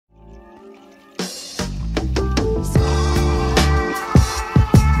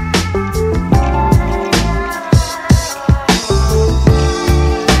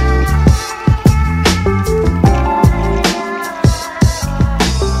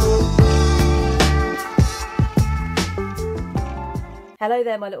Hello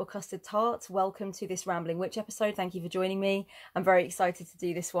there, my little custard tarts. Welcome to this Rambling Witch episode. Thank you for joining me. I'm very excited to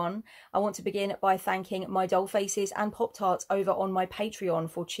do this one. I want to begin by thanking my doll faces and Pop Tarts over on my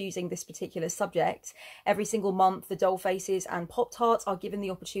Patreon for choosing this particular subject. Every single month, the doll faces and Pop Tarts are given the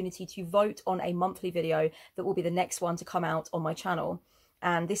opportunity to vote on a monthly video that will be the next one to come out on my channel.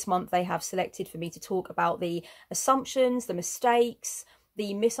 And this month they have selected for me to talk about the assumptions, the mistakes,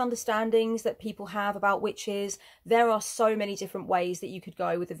 the misunderstandings that people have about witches. There are so many different ways that you could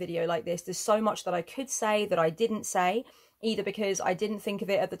go with a video like this. There's so much that I could say that I didn't say, either because I didn't think of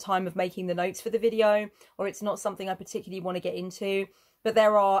it at the time of making the notes for the video, or it's not something I particularly want to get into. But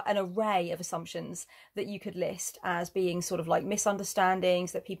there are an array of assumptions that you could list as being sort of like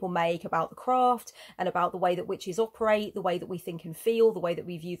misunderstandings that people make about the craft and about the way that witches operate, the way that we think and feel, the way that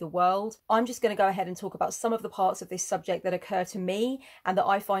we view the world. I'm just going to go ahead and talk about some of the parts of this subject that occur to me and that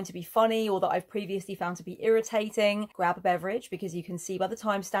I find to be funny or that I've previously found to be irritating. Grab a beverage, because you can see by the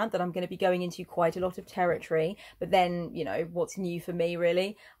timestamp that I'm going to be going into quite a lot of territory. But then, you know, what's new for me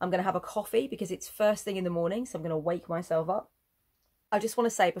really? I'm going to have a coffee because it's first thing in the morning, so I'm going to wake myself up. I just want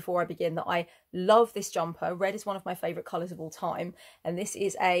to say before I begin that I love this jumper. Red is one of my favourite colours of all time, and this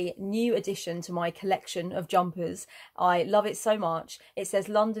is a new addition to my collection of jumpers. I love it so much. It says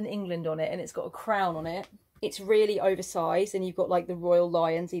London, England on it, and it's got a crown on it. It's really oversized, and you've got like the royal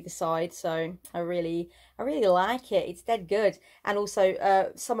lions either side, so I really like it. It's dead good. And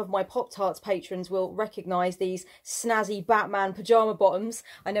also some of my Pop Tarts patrons will recognise these snazzy Batman pyjama bottoms.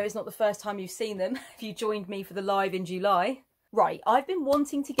 I know it's not the first time you've seen them if you joined me for the live in July. Right, I've been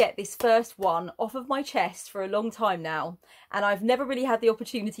wanting to get this first one off of my chest for a long time now, and I've never really had the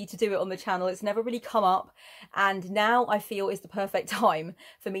opportunity to do it on the channel. It's never really come up, and now I feel is the perfect time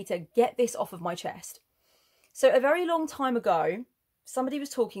for me to get this off of my chest. So a very long time ago, somebody was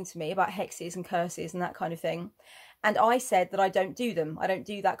talking to me about hexes and curses and that kind of thing, and I said that I don't do them. I don't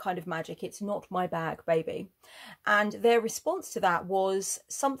do that kind of magic. It's not my bag, baby. And their response to that was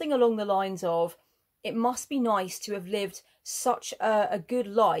something along the lines of, it must be nice to have lived such a good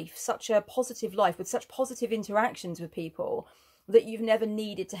life, such a positive life with such positive interactions with people that you've never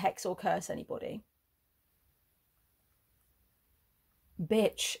needed to hex or curse anybody.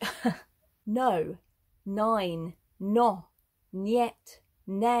 Bitch. No, nine, no, niet,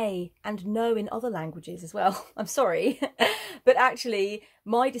 nay, and no in other languages as well. I'm sorry. But actually,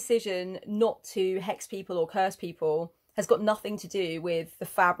 my decision not to hex people or curse people has got nothing to do with the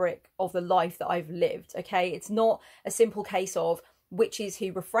fabric of the life that I've lived, okay? It's not a simple case of witches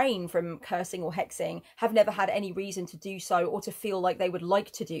who refrain from cursing or hexing have never had any reason to do so or to feel like they would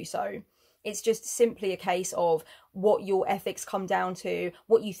like to do so. It's just simply a case of what your ethics come down to,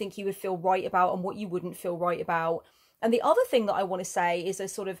 what you think you would feel right about and what you wouldn't feel right about. And the other thing that I want to say is a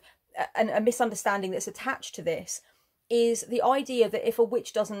sort of a misunderstanding that's attached to this is the idea that if a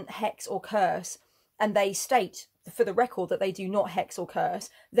witch doesn't hex or curse and they state for the record that they do not hex or curse,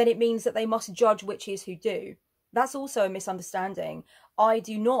 then it means that they must judge witches who do. That's also a misunderstanding. I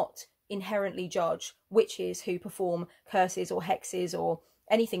do not inherently judge witches who perform curses or hexes or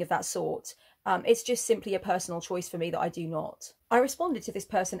anything of that sort. It's just simply a personal choice for me that I do not. I responded to this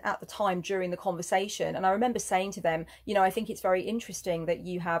person at the time during the conversation, and I remember saying to them, you know, I think it's very interesting that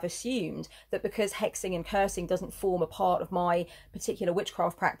you have assumed that because hexing and cursing doesn't form a part of my particular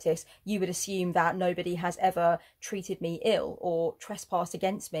witchcraft practice, you would assume that nobody has ever treated me ill or trespassed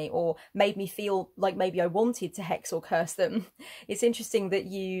against me or made me feel like maybe I wanted to hex or curse them. It's interesting that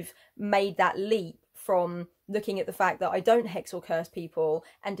you've made that leap from looking at the fact that I don't hex or curse people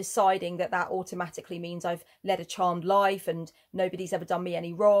and deciding that that automatically means I've led a charmed life and nobody's ever done me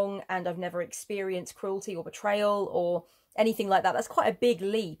any wrong and I've never experienced cruelty or betrayal or anything like that. That's quite a big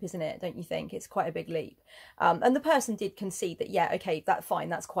leap, isn't it? Don't you think? It's quite a big leap. And the person did concede that, yeah, okay, that's fine.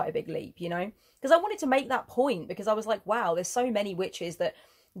 That's quite a big leap, you know? Because I wanted to make that point because I was like, wow, there's so many witches that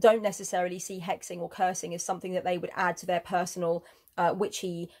don't necessarily see hexing or cursing as something that they would add to their personal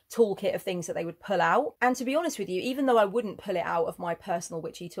witchy toolkit of things that they would pull out. And to be honest with you, even though I wouldn't pull it out of my personal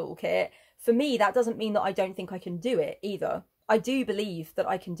witchy toolkit, for me that doesn't mean that I don't think I can do it either. I do believe that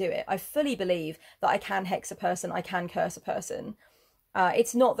I can do it. I fully believe that I can hex a person, I can curse a person.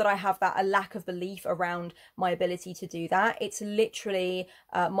 It's not that I have a lack of belief around my ability to do that. It's literally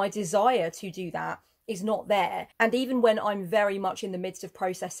my desire to do that is not there. And even when I'm very much in the midst of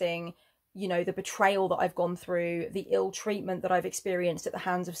processing, you know, the betrayal that I've gone through, the ill treatment that I've experienced at the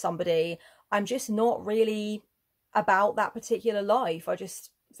hands of somebody, I'm just not really about that particular life.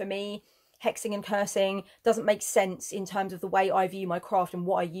 For me, hexing and cursing doesn't make sense in terms of the way I view my craft and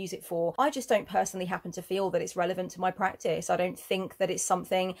what I use it for. I just don't personally happen to feel that it's relevant to my practice. I don't think that it's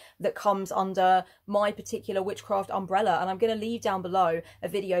something that comes under my particular witchcraft umbrella. And I'm going to leave down below a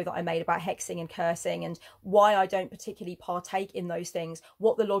video that I made about hexing and cursing and why I don't particularly partake in those things,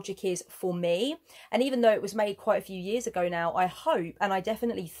 what the logic is for me. And even though it was made quite a few years ago now, I hope, and I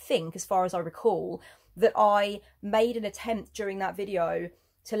definitely think, as far as I recall, that I made an attempt during that video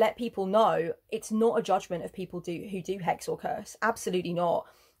to let people know it's not a judgment of people who do hex or curse. Absolutely not.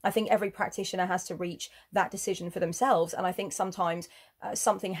 I think every practitioner has to reach that decision for themselves. And I think sometimes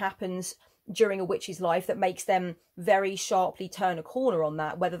something happens during a witch's life that makes them very sharply turn a corner on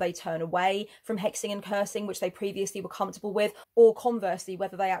that, whether they turn away from hexing and cursing, which they previously were comfortable with, or conversely,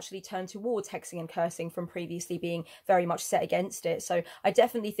 whether they actually turn towards hexing and cursing from previously being very much set against it. So I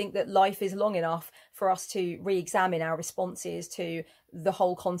definitely think that life is long enough for us to re-examine our responses to the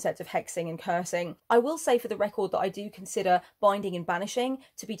whole concept of hexing and cursing. I will say for the record that I do consider binding and banishing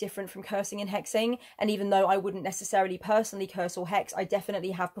to be different from cursing and hexing. And even though I wouldn't necessarily personally curse or hex, I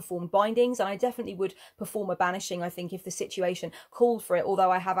definitely have performed bindings, and I definitely would perform a banishing, I think, if the situation called for it, although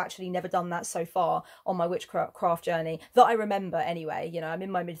I have actually never done that so far on my witchcraft journey, that I remember anyway. You know, I'm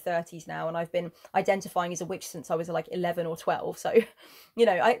in my mid-30s now, and I've been identifying as a witch since I was like 11 or 12. So, you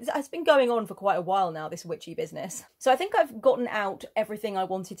know, it's been going on for quite a while now, this witchy business. So I think I've gotten out everything I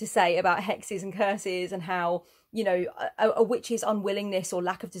wanted to say about hexes and curses and how, you know, a witch's unwillingness or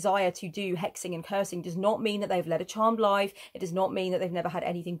lack of desire to do hexing and cursing does not mean that they've led a charmed life. It does not mean that they've never had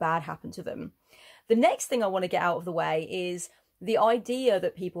anything bad happen to them. The next thing I want to get out of the way is the idea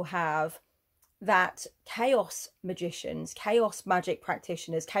that people have that chaos magicians, chaos magic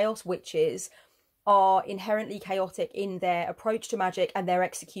practitioners, chaos witches are inherently chaotic in their approach to magic and their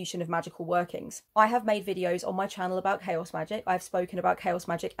execution of magical workings. I have made videos on my channel about chaos magic. I've spoken about chaos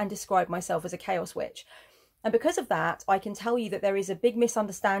magic and described myself as a chaos witch. And because of that, I can tell you that there is a big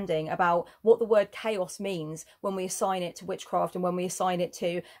misunderstanding about what the word chaos means when we assign it to witchcraft and when we assign it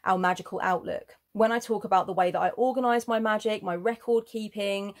to our magical outlook. When I talk about the way that I organise my magic, my record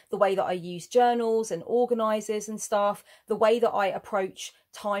keeping, the way that I use journals and organisers and stuff, the way that I approach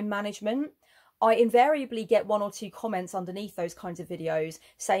time management, I invariably get 1 or 2 comments underneath those kinds of videos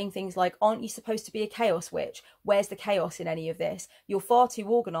saying things like, aren't you supposed to be a chaos witch? Where's the chaos in any of this? You're far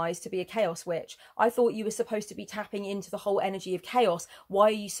too organised to be a chaos witch. I thought you were supposed to be tapping into the whole energy of chaos. Why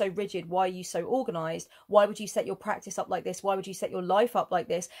are you so rigid? Why are you so organised? Why would you set your practice up like this? Why would you set your life up like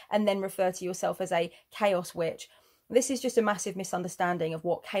this and then refer to yourself as a chaos witch? This is just a massive misunderstanding of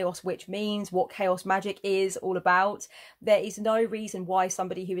what chaos witch means, what chaos magic is all about. There is no reason why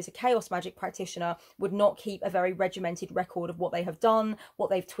somebody who is a chaos magic practitioner would not keep a very regimented record of what they have done, what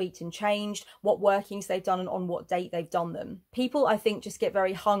they've tweaked and changed, what workings they've done and on what date they've done them. People, I think, just get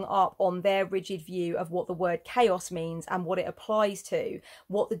very hung up on their rigid view of what the word chaos means and what it applies to,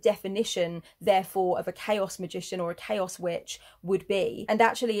 what the definition, therefore, of a chaos magician or a chaos witch would be. And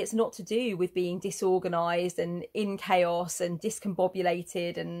actually, it's not to do with being disorganised and in chaos and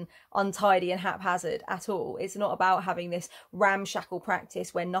discombobulated and untidy and haphazard at all. It's not about having this ramshackle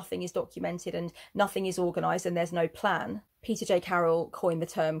practice where nothing is documented and nothing is organised and there's no plan. Peter J. Carroll coined the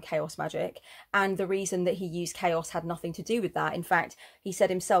term chaos magic, and the reason that he used chaos had nothing to do with that. In fact, he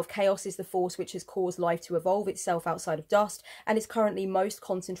said himself, chaos is the force which has caused life to evolve itself outside of dust and is currently most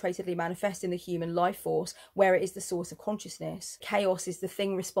concentratedly manifest in the human life force, where it is the source of consciousness. Chaos is the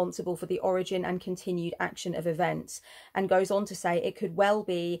thing responsible for the origin and continued action of events, and goes on to say it could well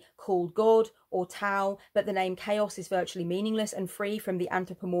be called God or Tao, but the name chaos is virtually meaningless and free from the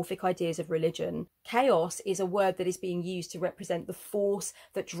anthropomorphic ideas of religion. Chaos is a word that is being used to represent the force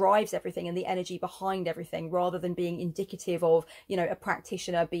that drives everything and the energy behind everything, rather than being indicative of, you know, a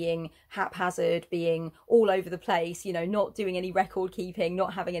practitioner being haphazard, being all over the place, you know, not doing any record keeping,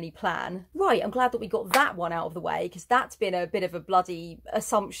 not having any plan. Right, I'm glad that we got that one out of the way, because that's been a bit of a bloody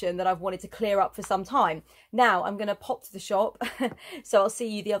assumption that I've wanted to clear up for some time. Now I'm going to pop to the shop, so I'll see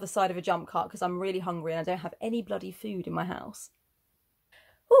you the other side of a jump cut, because I'm really hungry and I don't have any bloody food in my house.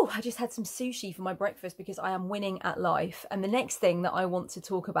 Oh, I just had some sushi for my breakfast because I am winning at life. And the next thing that I want to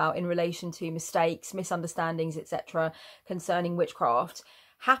talk about in relation to mistakes, misunderstandings, etc. concerning witchcraft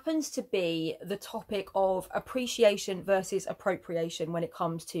happens to be the topic of appreciation versus appropriation when it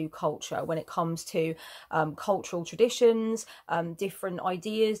comes to culture, when it comes to cultural traditions, different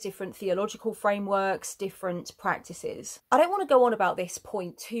ideas, different theological frameworks, different practices. I don't want to go on about this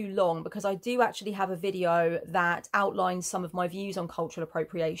point too long because I do actually have a video that outlines some of my views on cultural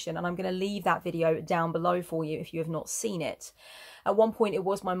appropriation, and I'm going to leave that video down below for you if you have not seen it. At one point it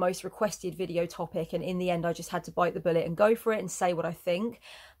was my most requested video topic, and in the end I just had to bite the bullet and go for it and say what I think.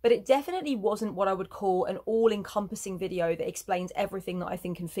 But it definitely wasn't what I would call an all-encompassing video that explains everything that I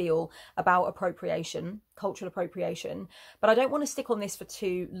think and feel about appropriation, cultural appropriation. But I don't want to stick on this for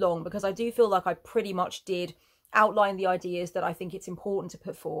too long, because I do feel like I pretty much did outline the ideas that I think it's important to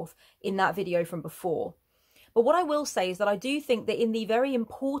put forth in that video from before. But what I will say is that I do think that in the very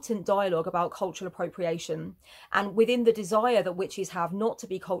important dialogue about cultural appropriation, and within the desire that witches have not to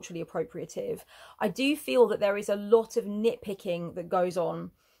be culturally appropriative, I do feel that there is a lot of nitpicking that goes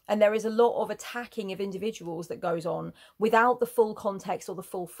on. And there is a lot of attacking of individuals that goes on without the full context or the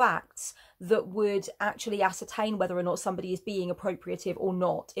full facts that would actually ascertain whether or not somebody is being appropriative or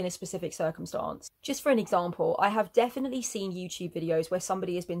not in a specific circumstance. Just for an example, I have definitely seen YouTube videos where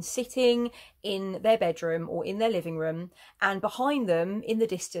somebody has been sitting in their bedroom or in their living room, and behind them in the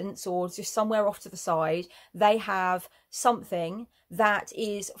distance or just somewhere off to the side, they have something that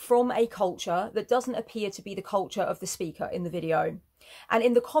is from a culture that doesn't appear to be the culture of the speaker in the video. And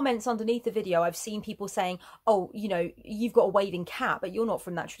in the comments underneath the video, I've seen people saying, oh, you know, you've got a waving cat, but you're not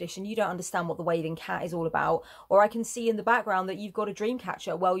from that tradition. You don't understand what the waving cat is all about. Or I can see in the background that you've got a dream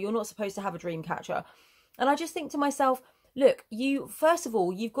catcher. Well, you're not supposed to have a dream catcher. And I just think to myself, look, first of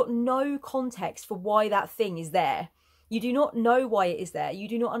all, you've got no context for why that thing is there. You do not know why it is there. You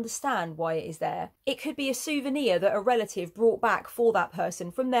do not understand why it is there. It could be a souvenir that a relative brought back for that person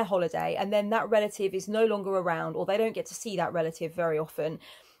from their holiday, and then that relative is no longer around, or they don't get to see that relative very often.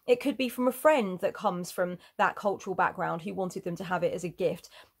 It could be from a friend that comes from that cultural background who wanted them to have it as a gift.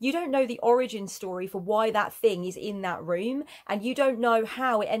 You don't know the origin story for why that thing is in that room, and you don't know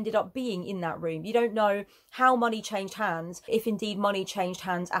how it ended up being in that room. You don't know how money changed hands, if indeed money changed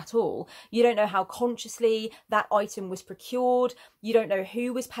hands at all. You don't know how consciously that item was procured. You don't know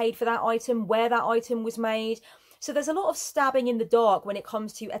who was paid for that item, where that item was made. So there's a lot of stabbing in the dark when it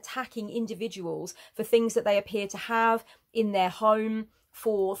comes to attacking individuals for things that they appear to have in their home,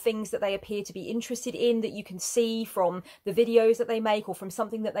 for things that they appear to be interested in that you can see from the videos that they make or from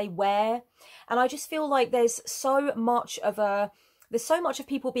something that they wear. And I just feel like there's so much of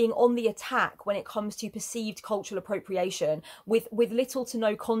people being on the attack when it comes to perceived cultural appropriation with little to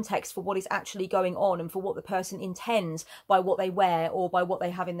no context for what is actually going on and for what the person intends by what they wear or by what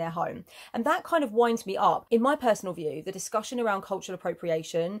they have in their home. And that kind of winds me up. In my personal view, the discussion around cultural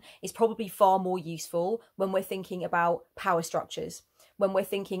appropriation is probably far more useful when we're thinking about power structures, when we're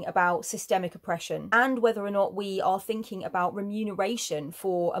thinking about systemic oppression, and whether or not we are thinking about remuneration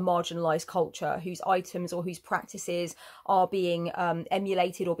for a marginalised culture whose items or whose practices are being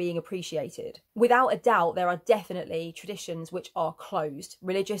emulated or being appreciated. Without a doubt, there are definitely traditions which are closed,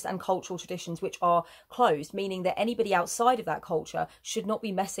 religious and cultural traditions which are closed, meaning that anybody outside of that culture should not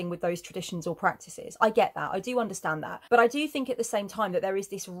be messing with those traditions or practices. I get that, I do understand that. But I do think at the same time that there is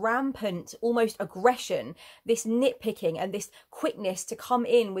this rampant, almost aggression, this nitpicking and this quickness to come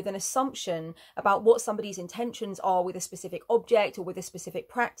in with an assumption about what somebody's intentions are with a specific object or with a specific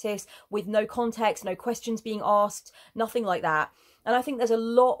practice, with no context, no questions being asked, nothing like that. And I think there's a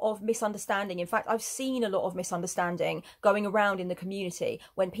lot of misunderstanding. In fact, I've seen a lot of misunderstanding going around in the community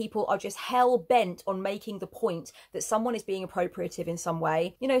when people are just hell-bent on making the point that someone is being appropriative in some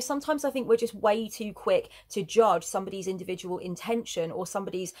way. You know, sometimes I think we're just way too quick to judge somebody's individual intention or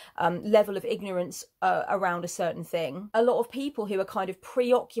somebody's level of ignorance around a certain thing. A lot of people who are kind of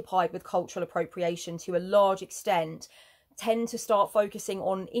preoccupied with cultural appropriation to a large extent tend to start focusing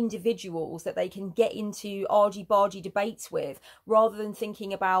on individuals that they can get into argy-bargy debates with, rather than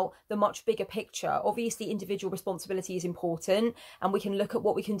thinking about the much bigger picture. Obviously, individual responsibility is important, and we can look at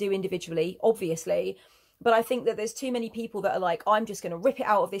what we can do individually, obviously. But I think that there's too many people that are like, I'm just going to rip it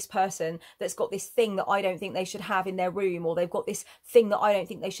out of this person that's got this thing that I don't think they should have in their room, or they've got this thing that I don't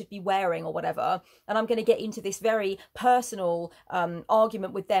think they should be wearing or whatever. And I'm going to get into this very personal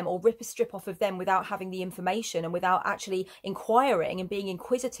argument with them, or rip a strip off of them without having the information and without actually inquiring and being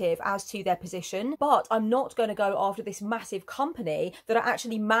inquisitive as to their position. But I'm not going to go after this massive company that are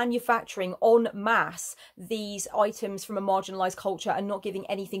actually manufacturing en masse these items from a marginalised culture and not giving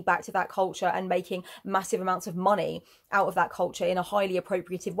anything back to that culture and making massive amounts of money out of that culture in a highly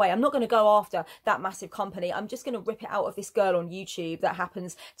appropriative way. I'm not going to go after that massive company. I'm just going to rip it out of this girl on YouTube that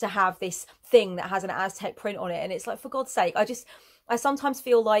happens to have this thing that has an Aztec print on it. And it's like, for God's sake, I sometimes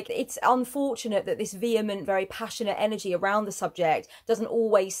feel like it's unfortunate that this vehement, very passionate energy around the subject doesn't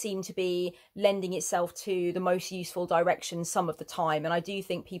always seem to be lending itself to the most useful direction some of the time. And I do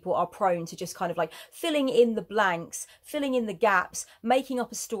think people are prone to just kind of like filling in the blanks, filling in the gaps, making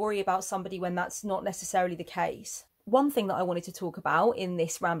up a story about somebody when that's not necessarily the case. One thing that I wanted to talk about in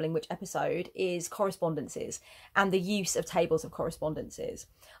this Rambling Witch episode is correspondences and the use of tables of correspondences.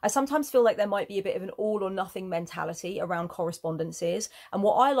 I sometimes feel like there might be a bit of an all or nothing mentality around correspondences, and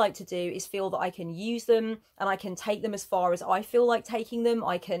what I like to do is feel that I can use them and I can take them as far as I feel like taking them.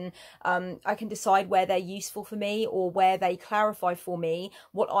 I can decide where they're useful for me or where they clarify for me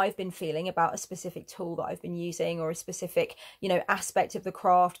what I've been feeling about a specific tool that I've been using or a specific, aspect of the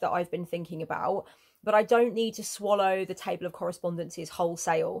craft that I've been thinking about. But I don't need to swallow the table of correspondences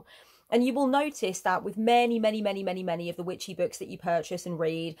wholesale. And you will notice that with many, many, many, many, many of the witchy books that you purchase and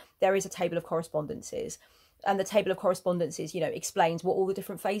read, there is a table of correspondences. And the table of correspondences, explains what all the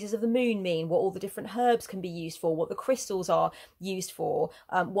different phases of the moon mean, what all the different herbs can be used for, what the crystals are used for,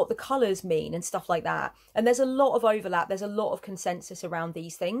 what the colours mean and stuff like that. And there's a lot of overlap. There's a lot of consensus around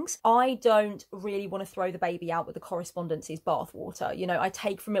these things. I don't really want to throw the baby out with the correspondences bathwater. I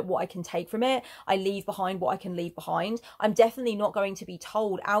take from it what I can take from it. I leave behind what I can leave behind. I'm definitely not going to be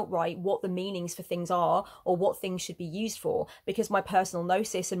told outright what the meanings for things are or what things should be used for, because my personal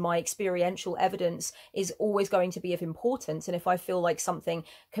gnosis and my experiential evidence is always going to be of importance. And if I feel like something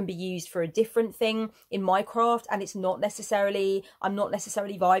can be used for a different thing in my craft and I'm not necessarily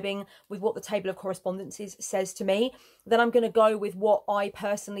vibing with what the table of correspondences says to me, then I'm going to go with what I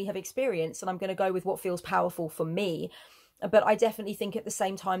personally have experienced, and I'm going to go with what feels powerful for me. But I definitely think at the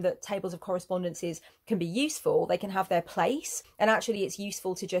same time that tables of correspondences can be useful. They can have their place, and actually it's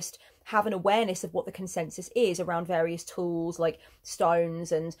useful to just have an awareness of what the consensus is around various tools like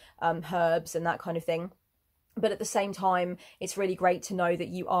stones and herbs and that kind of thing. But at the same time, it's really great to know that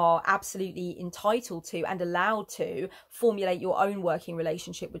you are absolutely entitled to and allowed to formulate your own working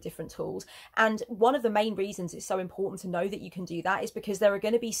relationship with different tools. And one of the main reasons it's so important to know that you can do that is because there are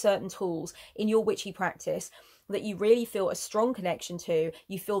going to be certain tools in your witchy practice that you really feel a strong connection to.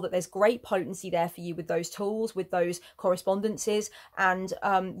 You feel that there's great potency there for you with those tools, with those correspondences, and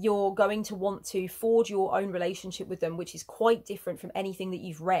you're going to want to forge your own relationship with them, which is quite different from anything that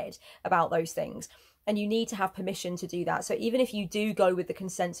you've read about those things. And you need to have permission to do that. So even if you do go with the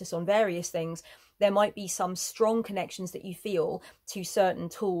consensus on various things, there might be some strong connections that you feel to certain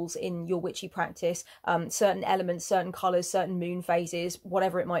tools in your witchy practice, certain elements, certain colours, certain moon phases,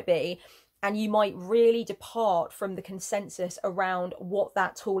 whatever it might be. And you might really depart from the consensus around what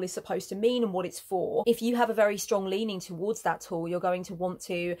that tool is supposed to mean and what it's for. If you have a very strong leaning towards that tool, you're going to want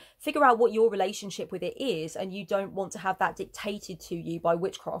to figure out what your relationship with it is, and you don't want to have that dictated to you by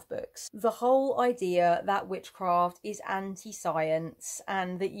witchcraft books. The whole idea that witchcraft is anti-science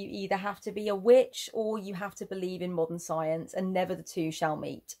and that you either have to be a witch or you have to believe in modern science, and never the two shall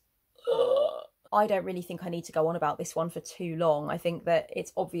meet. I don't really think I need to go on about this one for too long. I think that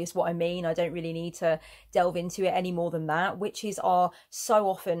it's obvious what I mean. I don't really need to delve into it any more than that. Witches are so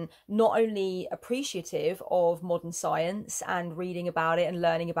often not only appreciative of modern science and reading about it and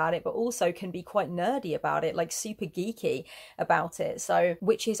learning about it, but also can be quite nerdy about it, like super geeky about it. So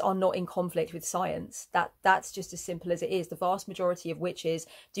witches are not in conflict with science. That's just as simple as it is. The vast majority of witches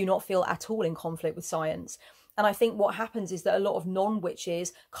do not feel at all in conflict with science. And I think what happens is that a lot of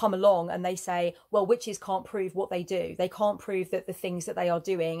non-witches come along and they say, well, witches can't prove what they do. They can't prove that the things that they are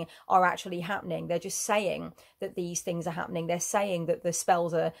doing are actually happening. They're just saying that these things are happening. They're saying that the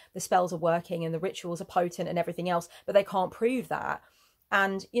spells are working and the rituals are potent and everything else, but they can't prove that.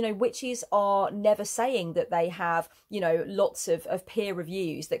 And, witches are never saying that they have, lots of peer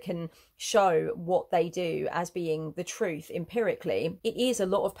reviews that can show what they do as being the truth empirically. It is a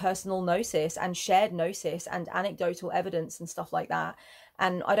lot of personal gnosis and shared gnosis and anecdotal evidence and stuff like that.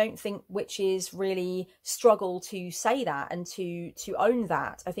 And I don't think witches really struggle to say that and to own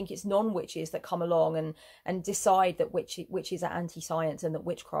that. I think it's non-witches that come along and decide that witches are anti-science and that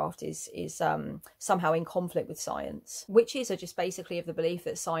witchcraft is somehow in conflict with science. Witches are just basically of the belief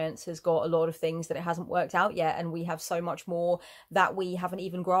that science has got a lot of things that it hasn't worked out yet, and we have so much more that we haven't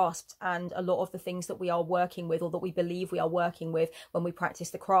even grasped. And a lot of the things that we are working with, or that we believe we are working with when we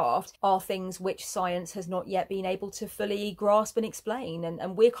practice the craft, are things which science has not yet been able to fully grasp and explain.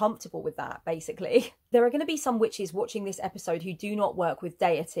 And we're comfortable with that, basically. There are going to be some witches watching this episode who do not work with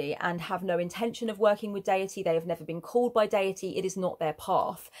deity and have no intention of working with deity. They have never been called by deity. It is not their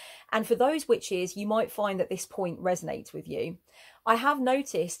path. And for those witches, you might find that this point resonates with you. I have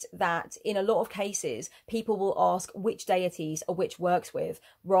noticed that in a lot of cases, people will ask which deities a witch works with,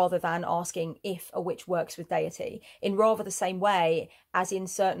 rather than asking if a witch works with deity, in rather the same way as in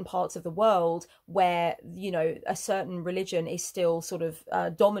certain parts of the world where, a certain religion is still sort of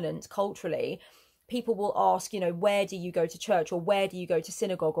dominant culturally. People will ask, where do you go to church, or where do you go to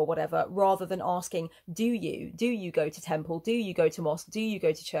synagogue, or whatever, rather than asking, do you go to temple? Do you go to mosque? Do you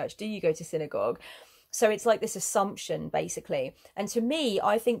go to church? Do you go to synagogue? So it's like this assumption, basically. And to me,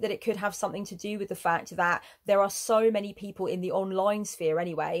 I think that it could have something to do with the fact that there are so many people in the online sphere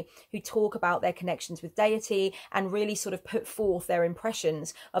anyway who talk about their connections with deity and really sort of put forth their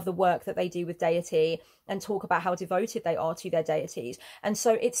impressions of the work that they do with deity and talk about how devoted they are to their deities. And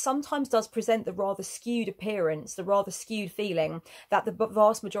so it sometimes does present the rather skewed appearance, the rather skewed feeling that the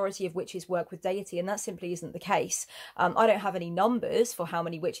vast majority of witches work with deity, and that simply isn't the case. I don't have any numbers for how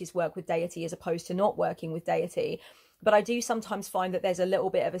many witches work with deity as opposed to not working with deity, but I do sometimes find that there's a little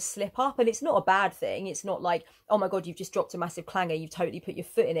bit of a slip up, and it's not a bad thing. It's not like, oh my God, you've just dropped a massive clanger, you've totally put your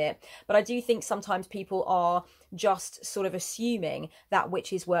foot in it. But I do think sometimes people are just sort of assuming that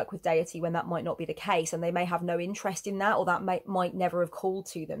witches work with deity when that might not be the case, and they may have no interest in that, or that might never have called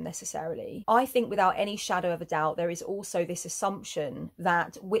to them necessarily. I think without any shadow of a doubt, there is also this assumption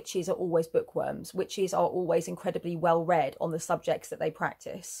that witches are always bookworms. Witches are always incredibly well read on the subjects that they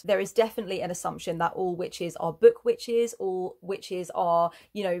practice. There is definitely an assumption that all witches are book witches, all witches are,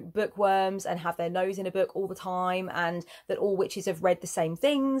 you know, bookworms and have their nose in a book all the time, and that all witches have read the same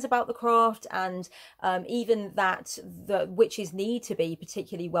things about the craft, and even that the witches need to be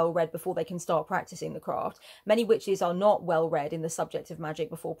particularly well read before they can start practicing the craft. Many witches are not well read in the subject of magic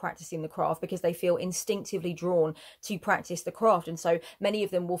before practicing the craft because they feel instinctively drawn to practice the craft, and so many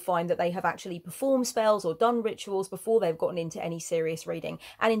of them will find that they have actually performed spells or done rituals before they've gotten into any serious reading,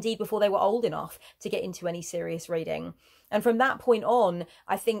 and indeed before they were old enough to get into any serious reading. And from that point on,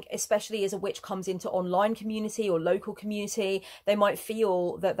 I think, especially as a witch comes into online community or local community, they might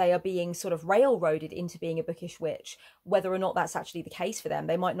feel that they are being sort of railroaded into being a bookish witch, whether or not that's actually the case for them.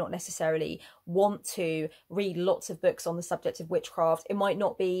 They might not necessarily want to read lots of books on the subject of witchcraft. It might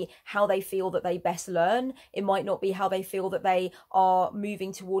not be how they feel that they best learn. It might not be how they feel that they are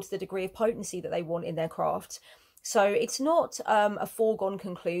moving towards the degree of potency that they want in their craft. So it's not a foregone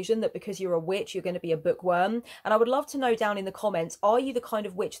conclusion that because you're a witch, you're going to be a bookworm. And I would love to know down in the comments, are you the kind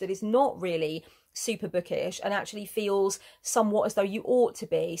of witch that is not really super bookish and actually feels somewhat as though you ought to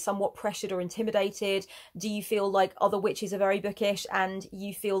be, somewhat pressured or intimidated? Do you feel like other witches are very bookish and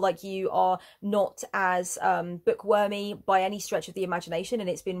you feel like you are not as bookwormy by any stretch of the imagination and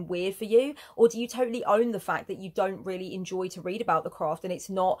it's been weird for you? Or do you totally own the fact that you don't really enjoy to read about the craft and it's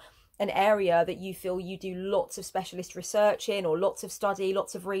not an area that you feel you do lots of specialist research in, or lots of study,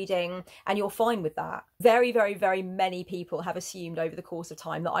 lots of reading, and you're fine with that? Very, very, very many people have assumed over the course of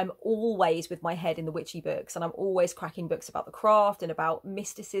time that I'm always with my head in the witchy books, and I'm always cracking books about the craft and about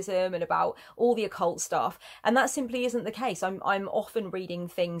mysticism and about all the occult stuff, and that simply isn't the case. I'm often reading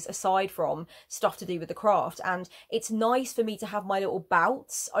things aside from stuff to do with the craft, and it's nice for me to have my little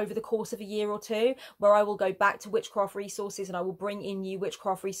bouts over the course of a year or two where I will go back to witchcraft resources and I will bring in new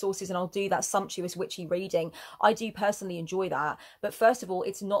witchcraft resources and I'll do that sumptuous witchy reading. I do personally enjoy that, but first of all,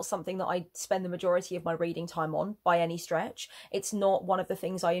 it's not something that I spend the majority of my reading time on by any stretch. It's not one of the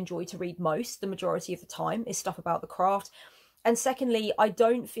things I enjoy to read most. The majority of the time is stuff about the craft. And secondly, I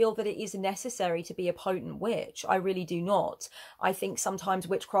don't feel that it is necessary to be a potent witch. I really do not. I think sometimes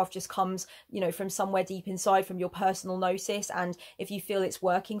witchcraft just comes, you know, from somewhere deep inside, from your personal gnosis. And if you feel it's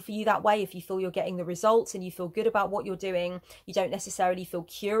working for you that way, if you feel you're getting the results and you feel good about what you're doing, you don't necessarily feel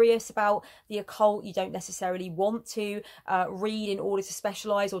curious about the occult, you don't necessarily want to read in order to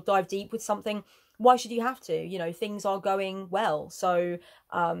specialize or dive deep with something, why should you have to? You know, things are going well. So,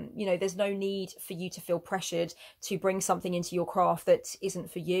 you know, there's no need for you to feel pressured to bring something into your craft that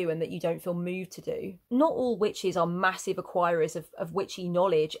isn't for you and that you don't feel moved to do. Not all witches are massive acquirers of witchy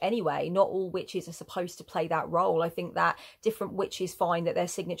knowledge anyway. Not all witches are supposed to play that role. I think that different witches find that their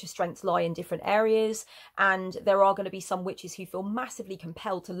signature strengths lie in different areas, and there are going to be some witches who feel massively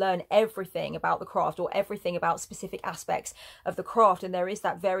compelled to learn everything about the craft or everything about specific aspects of the craft, and there is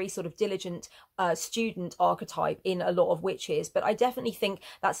that very sort of diligent student archetype in a lot of witches. But I definitely think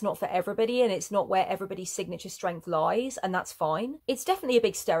that's not for everybody, and it's not where everybody's signature strength lies, and that's fine. It's definitely a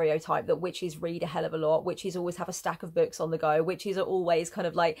big stereotype that witches read a hell of a lot. Witches always have a stack of books on the go. Witches are always kind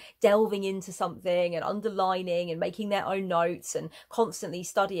of like delving into something and underlining and making their own notes and constantly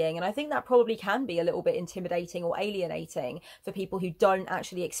studying, and I think that probably can be a little bit intimidating or alienating for people who don't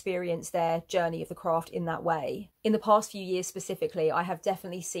actually experience their journey of the craft in that way. In the past few years specifically, I have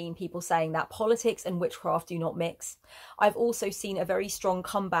definitely seen people saying that politics and witchcraft do not mix. I've also seen a very strong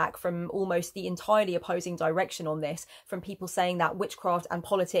comeback from almost the entirely opposing direction on this, from people saying that witchcraft and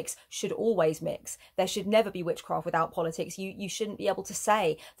politics should always mix. There should never be witchcraft without politics. You shouldn't be able to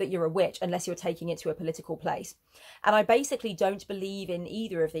say that you're a witch unless you're taking it to a political place. And I basically don't believe in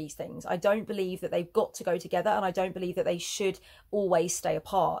either of these things. I don't believe that they've got to go together, and I don't believe that they should always stay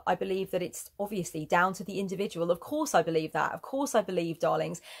apart. I believe that it's obviously down to the individual. Of course I believe that. Of course I believe,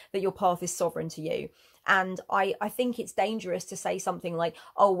 darlings, that your path is sovereign to you. And I think it's dangerous to say something like,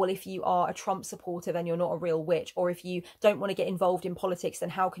 oh, well, if you are a Trump supporter, then you're not a real witch. Or if you don't want to get involved in politics, then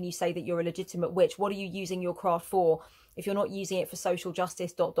how can you say that you're a legitimate witch? What are you using your craft for if you're not using it for social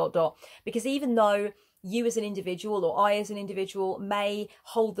justice, ... Because even though you as an individual or I as an individual may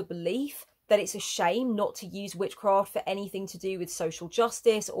hold the belief that it's a shame not to use witchcraft for anything to do with social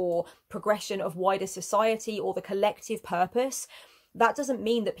justice or progression of wider society or the collective purpose, that doesn't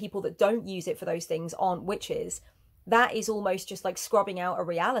mean that people that don't use it for those things aren't witches. That is almost just like scrubbing out a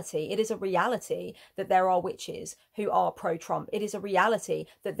reality. It is a reality that there are witches who are pro-Trump. It is a reality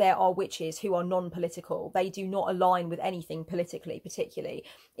that there are witches who are non-political. They do not align with anything politically, particularly.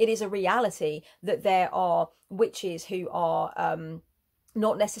 It is a reality that there are witches who are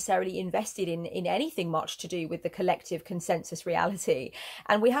not necessarily invested in anything much to do with the collective consensus reality.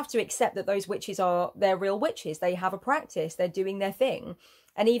 And we have to accept that those witches they're real witches. They have a practice, they're doing their thing.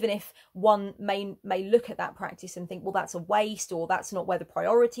 And even if one may look at that practice and think, well, that's a waste, or that's not where the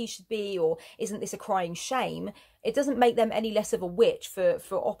priority should be, or isn't this a crying shame, it doesn't make them any less of a witch for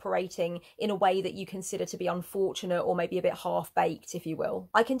operating in a way that you consider to be unfortunate or maybe a bit half-baked, if you will.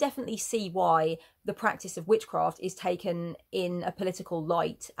 I can definitely see why the practice of witchcraft is taken in a political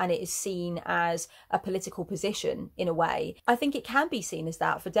light and it is seen as a political position in a way. I think it can be seen as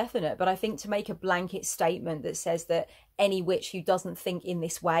that for definite, but I think to make a blanket statement that says that any witch who doesn't think in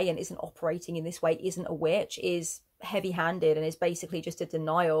this way and isn't operating in this way isn't a witch is heavy-handed and is basically just a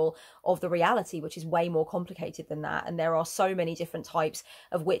denial of the reality, which is way more complicated than that. And there are so many different types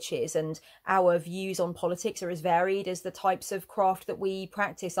of witches, and our views on politics are as varied as the types of craft that we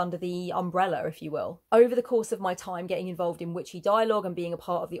practice under the umbrella, if you will. Over the course of my time getting involved in witchy dialogue and being a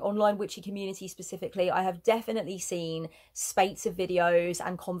part of the online witchy community specifically, I have definitely seen spates of videos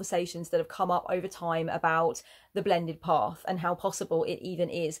and conversations that have come up over time about the blended path and how possible it even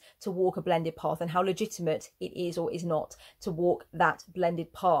is to walk a blended path and how legitimate it is or is not to walk that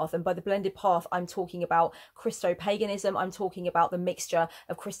blended path. And by the blended path, I'm talking about Christo-paganism. I'm talking about the mixture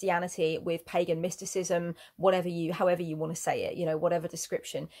of Christianity with pagan mysticism, however you want to say it, you know, whatever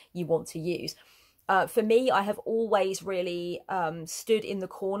description you want to use. For me, I have always really stood in the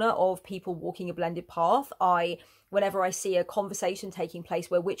corner of people walking a blended path. Whenever I see a conversation taking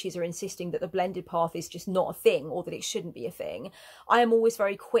place where witches are insisting that the blended path is just not a thing or that it shouldn't be a thing, I am always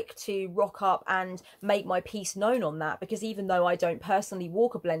very quick to rock up and make my piece known on that, because even though I don't personally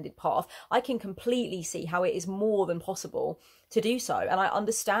walk a blended path, I can completely see how it is more than possible to do so. And I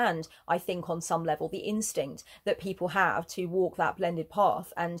understand, I think on some level, the instinct that people have to walk that blended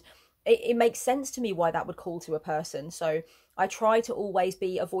path. And it makes sense to me why that would call to a person. So I try to always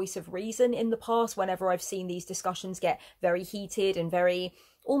be a voice of reason in the past whenever I've seen these discussions get very heated and very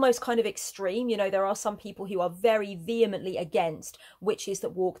almost kind of extreme. You know, there are some people who are very vehemently against witches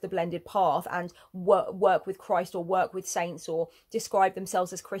that walk the blended path and work with Christ or work with saints or describe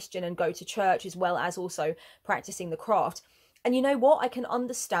themselves as Christian and go to church as well as also practicing the craft. And you know what? I can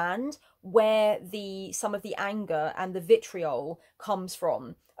understand where some of the anger and the vitriol comes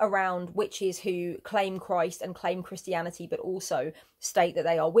from around witches who claim Christ and claim Christianity, but also state that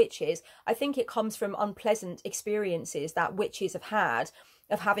they are witches. I think it comes from unpleasant experiences that witches have had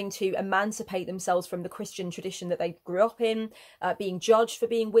of having to emancipate themselves from the Christian tradition that they grew up in, being judged for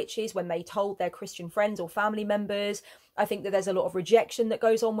being witches when they told their Christian friends or family members. I think that there's a lot of rejection that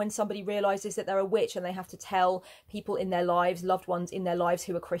goes on when somebody realizes that they're a witch and they have to tell people in their lives, loved ones in their lives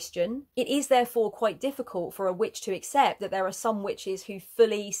who are Christian. It is therefore quite difficult for a witch to accept that there are some witches who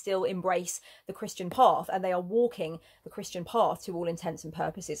fully still embrace the Christian path and they are walking the Christian path to all intents and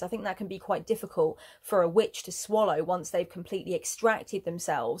purposes. I think that can be quite difficult for a witch to swallow once they've completely extracted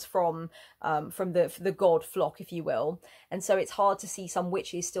themselves from the God flock, if you will. And so it's hard to see some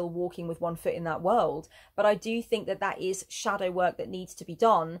witches still walking with one foot in that world. But I do think that that is shadow work that needs to be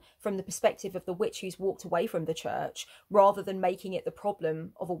done from the perspective of the witch who's walked away from the church, rather than making it the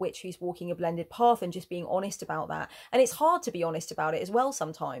problem of a witch who's walking a blended path and just being honest about that. And it's hard to be honest about it as well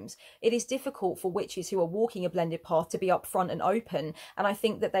sometimes. It is difficult for witches who are walking a blended path to be upfront and open, and I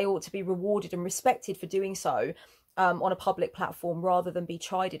think that they ought to be rewarded and respected for doing so on a public platform, rather than be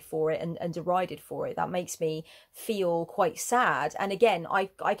chided for it and derided for it. That makes me feel quite sad. And again,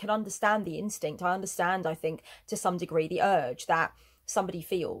 I can understand the instinct. I understand, I think, to some degree, the urge that somebody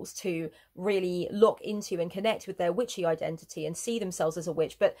feels to really look into and connect with their witchy identity and see themselves as a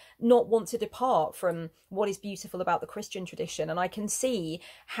witch, but not want to depart from what is beautiful about the Christian tradition. And I can see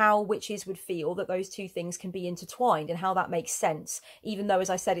how witches would feel that those two things can be intertwined and how that makes sense, even though,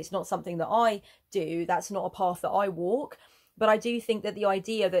 as I said, it's not something that I do. That's not a path that I walk. But I do think that the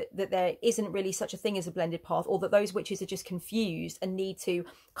idea that there isn't really such a thing as a blended path, or that those witches are just confused and need to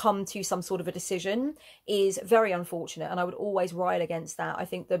come to some sort of a decision, is very unfortunate, and I would always rail against that. I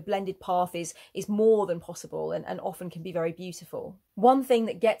think the blended path is more than possible, and often can be very beautiful. One thing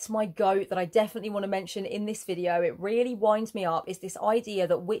that gets my goat that I definitely want to mention in this video, it really winds me up, is this idea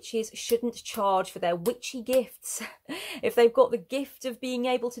that witches shouldn't charge for their witchy gifts. If they've got the gift of being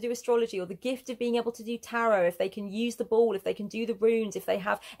able to do astrology, or the gift of being able to do tarot, if they can use the ball, if they can do the runes, if they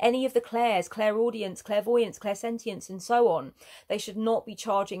have any of the clairs, clairaudience, clairvoyance, clairsentience, and so on, they should not be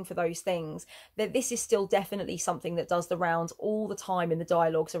charging for those things. That this is still definitely something that does the rounds all the time in the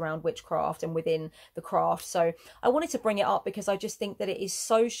dialogues around witchcraft and within the craft. So I wanted to bring it up because I just think that it is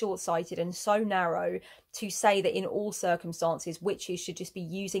so short-sighted and so narrow to say that in all circumstances witches should just be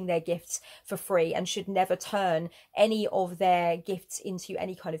using their gifts for free and should never turn any of their gifts into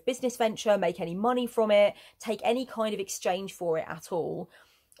any kind of business venture, make any money from it, take any kind of exchange for it at all.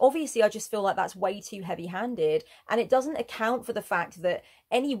 Obviously, I just feel like that's way too heavy-handed, and it doesn't account for the fact that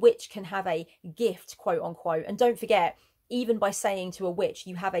any witch can have a gift, quote unquote. And don't forget, even by saying to a witch,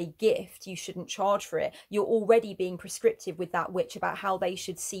 you have a gift, you shouldn't charge for it, you're already being prescriptive with that witch about how they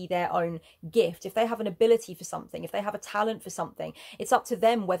should see their own gift. If they have an ability for something, if they have a talent for something, it's up to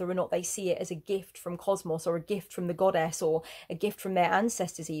them whether or not they see it as a gift from cosmos, or a gift from the goddess, or a gift from their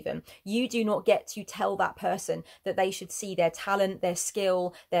ancestors even. You do not get to tell that person that they should see their talent, their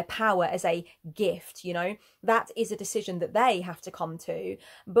skill, their power as a gift, you know? That is a decision that they have to come to.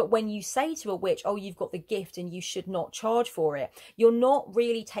 But when you say to a witch, oh, you've got the gift and you should not charge for it, you're not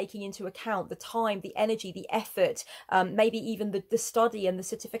really taking into account the time, the energy, the effort, maybe even the study and the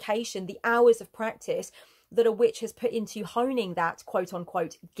certification, the hours of practice that a witch has put into honing that quote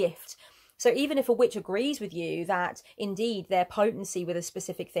unquote gift. So even if a witch agrees with you that indeed their potency with a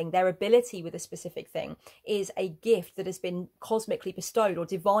specific thing, their ability with a specific thing is a gift that has been cosmically bestowed or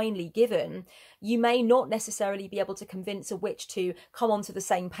divinely given, you may not necessarily be able to convince a witch to come onto the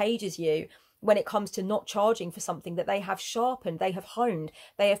same page as you when it comes to not charging for something that they have sharpened, they have honed,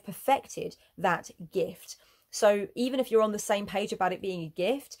 they have perfected that gift. So even if you're on the same page about it being a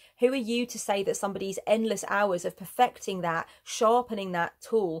gift, who are you to say that somebody's endless hours of perfecting that, sharpening that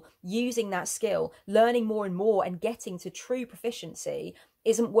tool, using that skill, learning more and more and getting to true proficiency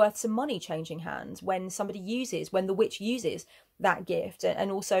isn't worth some money changing hands when the witch uses that gift,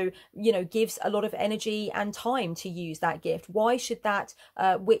 and also, you know, gives a lot of energy and time to use that gift? Why should that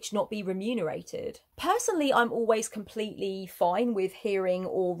witch not be remunerated? Personally, I'm always completely fine with hearing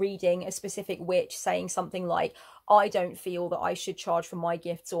or reading a specific witch saying something like, I don't feel that I should charge for my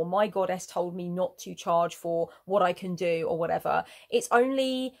gifts, or my goddess told me not to charge for what I can do, or whatever. It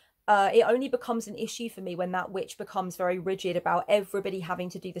only becomes an issue for me when that witch becomes very rigid about everybody having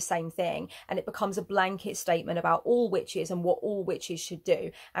to do the same thing, and it becomes a blanket statement about all witches and what all witches should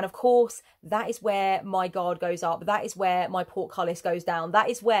do. And of course, that is where my guard goes up. That is where my portcullis goes down. That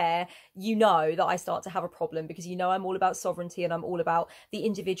is where you know that I start to have a problem, because you know I'm all about sovereignty and I'm all about the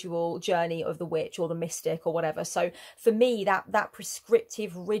individual journey of the witch or the mystic or whatever. So for me, that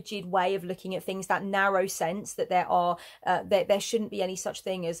prescriptive, rigid way of looking at things, that narrow sense that there shouldn't be any such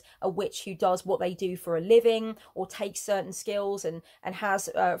thing as a witch who does what they do for a living, or takes certain skills and has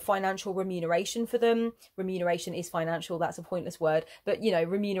financial remuneration for them. Remuneration is financial, that's a pointless word, but you know,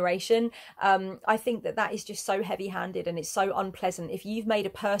 remuneration. I think that is just so heavy-handed, and it's so unpleasant. If you've made a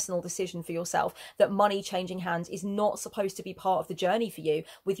personal decision for yourself that money changing hands is not supposed to be part of the journey for you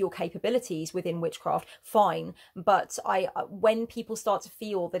with your capabilities within witchcraft, fine. But when people start to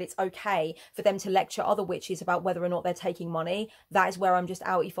feel that it's okay for them to lecture other witches about whether or not they're taking money, that is where I'm just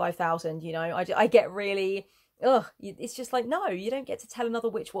outie 5,000, you know. I get really... ugh, it's just like, no, you don't get to tell another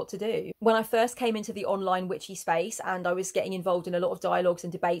witch what to do. When I first came into the online witchy space and I was getting involved in a lot of dialogues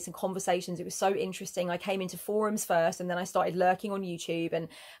and debates and conversations, it was so interesting. I came into forums first, and then I started lurking on YouTube and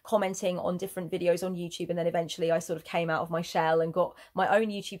commenting on different videos on YouTube, and then eventually I sort of came out of my shell and got my own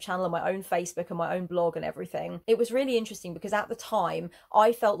YouTube channel and my own Facebook and my own blog and everything. It was really interesting because at the time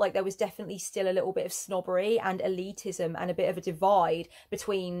I felt like there was definitely still a little bit of snobbery and elitism and a bit of a divide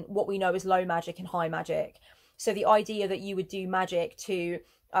between what we know as low magic and high magic. So the idea that you would do magic to, you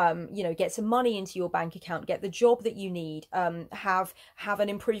know, get some money into your bank account, get the job that you need, have an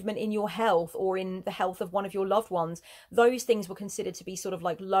improvement in your health or in the health of one of your loved ones, those things were considered to be sort of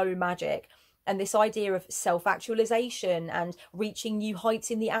like low magic. And this idea of self-actualization and reaching new heights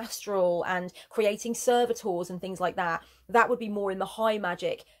in the astral and creating servitors and things like that, that would be more in the high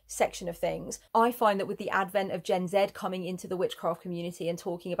magic section of things. I find that with the advent of Gen Z coming into the witchcraft community and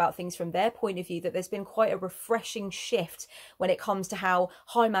talking about things from their point of view, that there's been quite a refreshing shift when it comes to how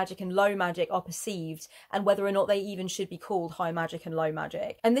high magic and low magic are perceived, and whether or not they even should be called high magic and low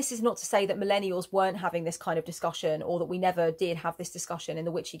magic. And this is not to say that millennials weren't having this kind of discussion, or that we never did have this discussion in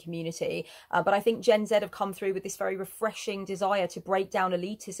the witchy community, but I think Gen Z have come through with this very refreshing desire to break down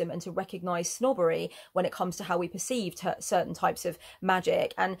elitism and to recognise snobbery when it comes to how we perceive certain types of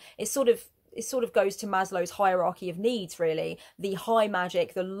magic. And it sort of goes to Maslow's hierarchy of needs, really. The high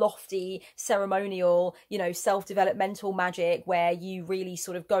magic, the lofty, ceremonial, you know, self-developmental magic, where you really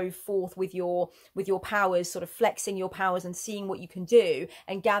sort of go forth with your powers, sort of flexing your powers and seeing what you can do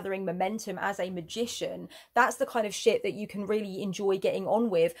and gathering momentum as a magician. That's the kind of shit that you can really enjoy getting on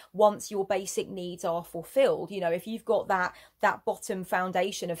with once your basic needs are fulfilled. You know, if you've got that bottom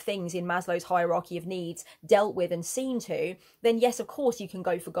foundation of things in Maslow's hierarchy of needs dealt with and seen to, then yes, of course you can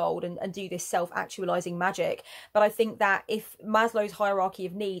go for gold and do this self-actualizing magic. But I think that if Maslow's hierarchy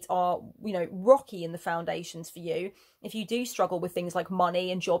of needs are, you know, rocky in the foundations for you, if you do struggle with things like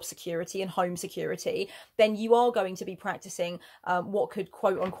money and job security and home security, then you are going to be practicing what could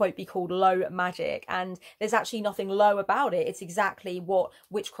quote unquote be called low magic. And there's actually nothing low about it. It's exactly what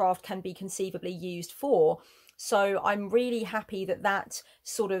witchcraft can be conceivably used for. So I'm really happy that that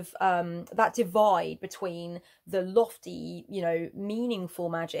sort of that divide between the lofty, you know, meaningful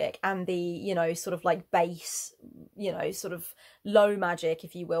magic and the, you know, sort of like base, you know, sort of low magic,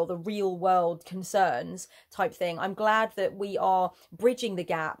 if you will, the real world concerns type thing. I'm glad that we are bridging the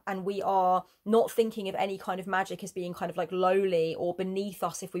gap, and we are not thinking of any kind of magic as being kind of like lowly or beneath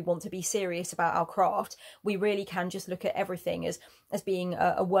us if we want to be serious about our craft. We really can just look at everything as being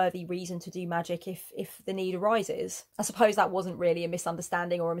a worthy reason to do magic if the need arises. I suppose that wasn't really a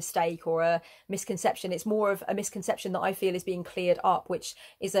misunderstanding or a mistake or a misconception. It's more of a misconception that I feel is being cleared up, which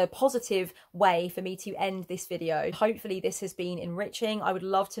is a positive way for me to end this video. Hopefully this has been enriching. I would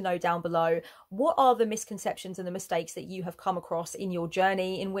love to know down below, what are the misconceptions and the mistakes that you have come across in your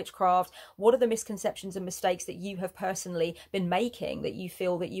journey in witchcraft? What are the misconceptions and mistakes that you have personally been making that you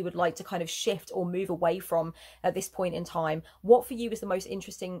feel that you would like to kind of shift or move away from at this point in time? What for you is the most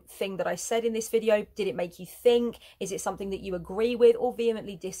interesting thing that I said in this video? Did it make you think? Is it something that you agree with or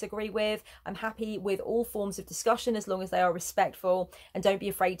vehemently disagree with? I'm happy with all forms of discussion as long as they are respectful, and don't be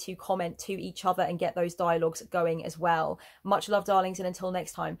afraid to comment to each other and get those dialogues going as well. Much love, darlings, and until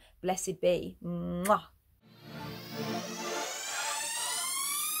next time, blessed be. Mwah.